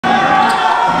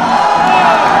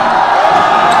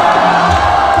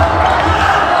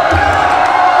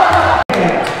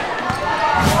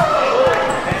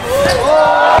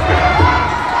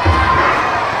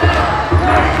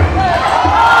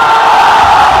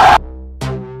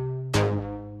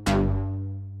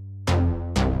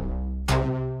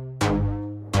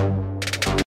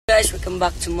guys, welcome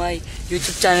back to my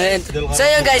YouTube channel. So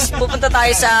yun guys, pupunta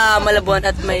tayo sa Malabon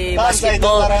at may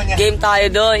basketball game tayo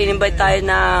doon. In-invite tayo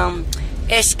ng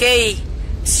SK.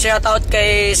 Shoutout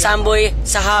kay Samboy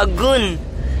sa Hagun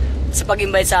sa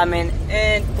pag-invite sa amin.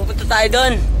 And pupunta tayo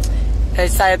doon.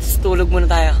 Guys, tayo, tulog muna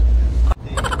tayo.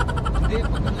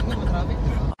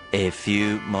 A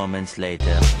few moments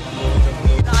later.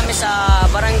 Dito kami sa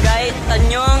Barangay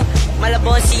Tanyong,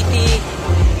 Malabon City.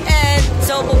 And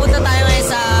so pupunta tayo ngayon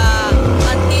sa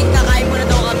canteen, kakain muna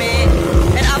daw kami.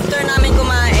 And after namin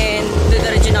kumain,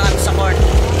 diretso na kami sa court.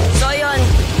 So yun,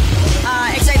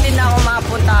 excited na ako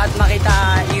makapunta at makita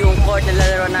yung court na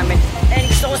lalaro namin. And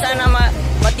gusto ko sana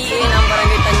matiin ang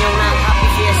Barangay Tanyong ng Happy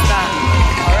Fiesta.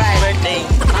 Alright, birthday.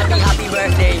 Happy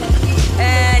birthday.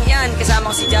 And yan,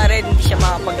 kasama ko si Jared, hindi siya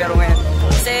makapaglaro ngayon.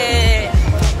 Kasi,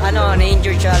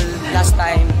 na-injured siya last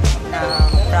time na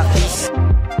practice.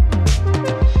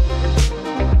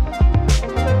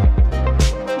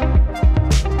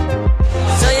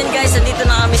 So yun guys, nandito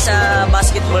na kami sa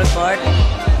basketball court.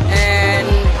 And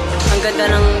ang ganda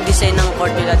ng design ng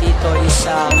court nila dito is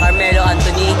Carmelo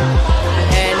Anthony.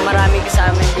 And maraming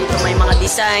kasama dito, may mga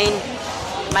design.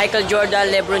 Michael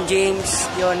Jordan, LeBron James,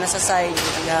 yun, nasa side.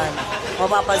 Yan.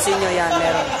 Mapapansin nyo yan,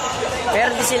 meron.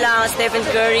 Meron din sila Stephen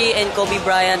Curry and Kobe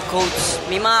Bryant coach.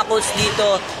 May mga coach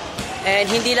dito. And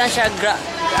hindi lang siya,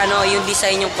 yung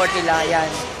design yung court nila. Yan.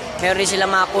 Meron din sila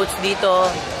mga coach dito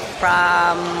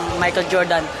from Michael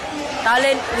Jordan.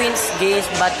 Talent wins games,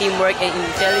 but teamwork and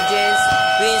intelligence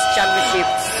wins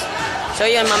championships. So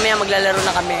yun, mamaya maglalaro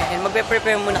na kami. And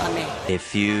magpe-prepare muna kami. A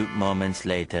few moments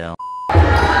later.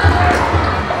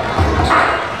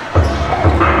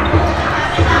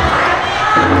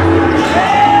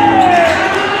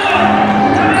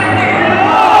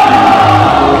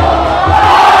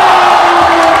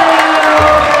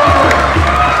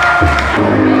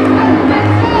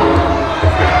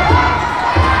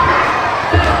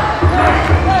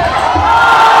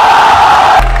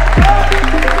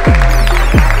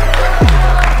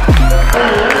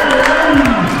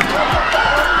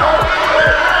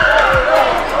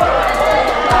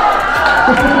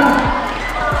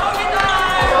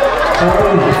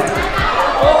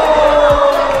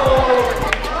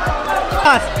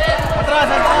 Atras.